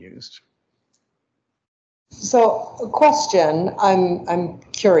instruments being used. So a question, I'm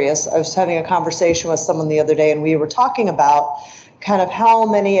curious. I was having a conversation with someone the other day, and we were talking about kind of how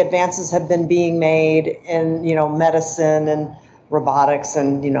many advances have been being made in, medicine and robotics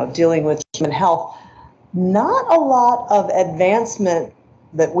and, dealing with human health. Not a lot of advancement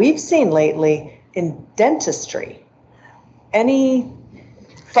that we've seen lately in dentistry. Any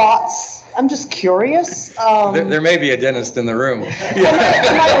thoughts? I'm just curious. There may be a dentist in the room. Am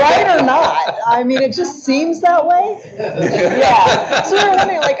I right or not? I mean, it just seems that way. Yeah. So we're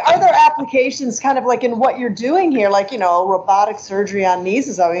wondering, are there applications kind of like in what you're doing here, robotic surgery on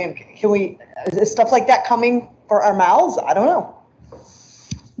knees? I mean, is stuff like that coming for our mouths? I don't know.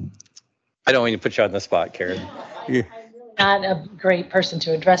 I don't mean to put you on the spot, Karen. I'm not a great person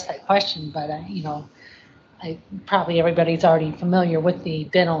to address that question, but probably everybody's already familiar with the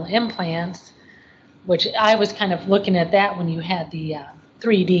dental implants, which I was kind of looking at that when you had the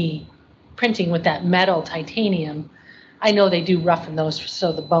 3D printing with that metal titanium. I know they do roughen those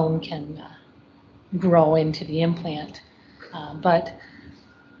so the bone can grow into the implant, but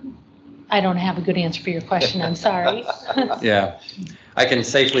I don't have a good answer for your question. I'm sorry. Yeah, I can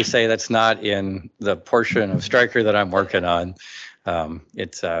safely say that's not in the portion of Stryker that I'm working on. I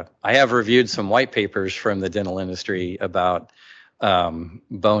have reviewed some white papers from the dental industry about bone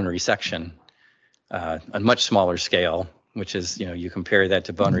resection, a much smaller scale, which is, you compare that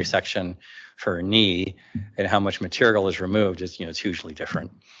to bone resection for a knee and how much material is removed is, it's hugely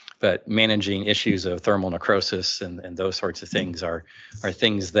different. But managing issues of thermal necrosis and those sorts of things are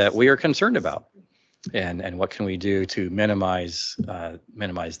things that we are concerned about. And what can we do to minimize that?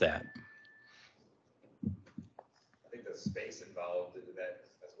 I think the space involved in that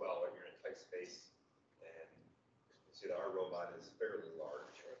as well. You're in a tight space, and you see that our robot is fairly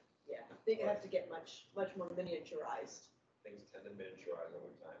large. Yeah, they have to get much more miniaturized. Things tend to miniaturize over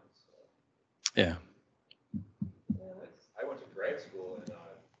time. So. Yeah. I went to grad school in a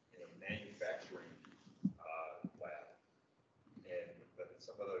manufacturing lab, and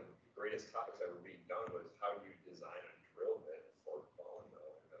some of the greatest topics that were being done was how do you design a drill bit for bone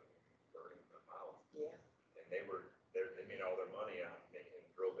mill and burning them out. Yeah. And they made all their money on making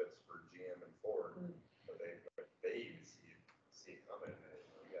drill bits for GM and Ford, but they see it coming.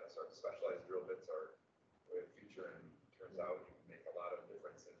 And you got to start specialized drill bits are the future, and turns out you can make a lot of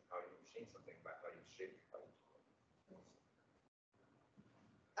difference in how you machine something by how you shape it.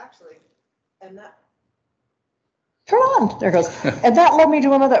 Actually, and that. Turn on. There it goes. And that led me to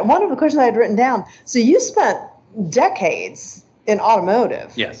one of the questions I had written down. So you spent decades in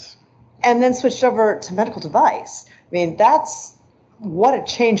automotive. Yes. And then switched over to medical device. I mean, what a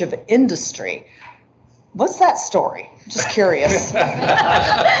change of industry. What's that story? Just curious.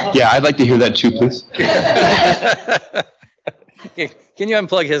 Yeah, I'd like to hear that too, please. Can you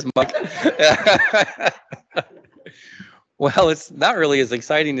unplug his mic? Well, it's not really as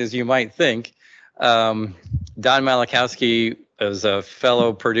exciting as you might think. Don Malachowski is a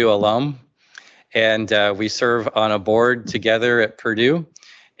fellow Purdue alum, and we serve on a board together at Purdue.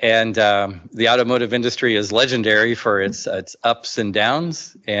 And the automotive industry is legendary for its ups and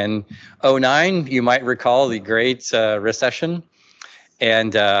downs. And 2009, you might recall the great recession.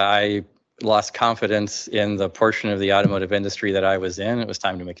 And I lost confidence in the portion of the automotive industry that I was in. It was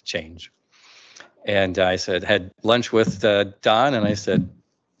time to make a change. And I had lunch with Don, and I said,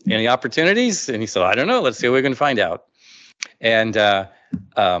 any opportunities? And he said, I don't know. Let's see what we can find out. And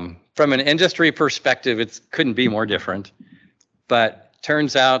from an industry perspective, it couldn't be more different. But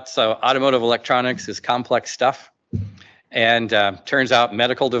turns out, so automotive electronics is complex stuff. And turns out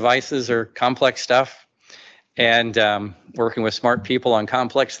medical devices are complex stuff. And working with smart people on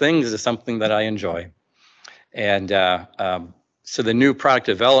complex things is something that I enjoy. And so the new product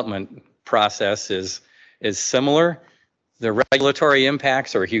development process is similar. The regulatory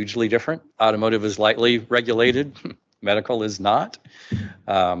impacts are hugely different. Automotive is lightly regulated. Medical is not.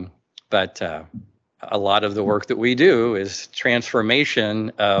 But a lot of the work that we do is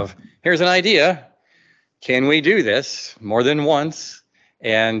transformation of, here's an idea. Can we do this more than once?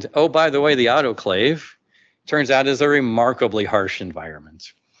 And, oh, by the way, the autoclave turns out is a remarkably harsh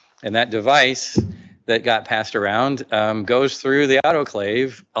environment. And that device that got passed around goes through the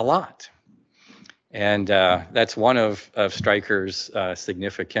autoclave a lot. And that's one of Stryker's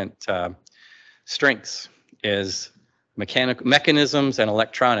significant strengths is mechanisms and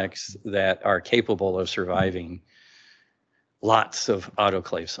electronics that are capable of surviving lots of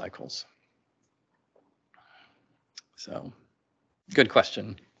autoclave cycles. So, good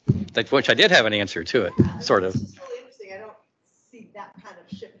question, which I did have an answer to it, sort of. It's really interesting. I don't see that kind of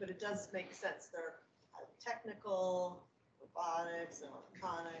shift, but it does make sense. They're technical, robotics, and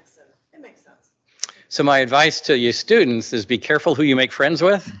electronics, and it makes sense. So my advice to you students is be careful who you make friends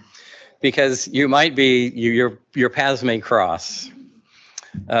with, because you might be, your paths may cross.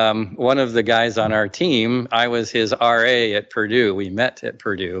 One of the guys on our team, I was his RA at Purdue. We met at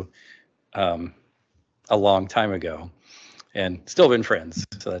Purdue a long time ago and still been friends.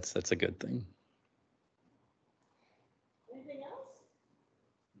 So that's a good thing. Anything else?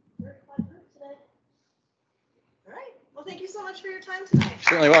 Very fun group today. All right. Well, thank you so much for your time tonight.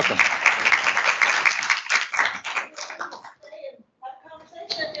 Certainly welcome. Have a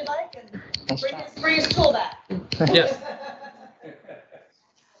conversation if you like, and bring his tool back. Yes. How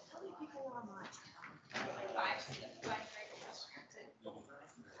many people are online?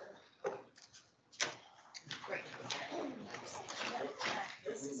 Great.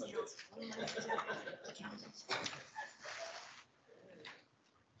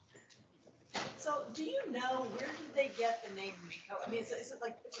 So, do you know where did they get the name Miko? I mean, is it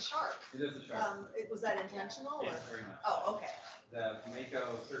like it's a shark? It is a shark. Was that intentional? Or? Yes, very much. Oh, okay. The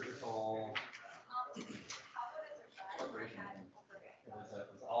Mako Surgical Corporation. It was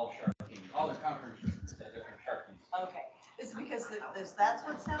all sharking. All the conferences had different sharking. Okay. Is it because that's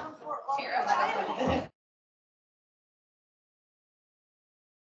what's down in Fort Lauderdale?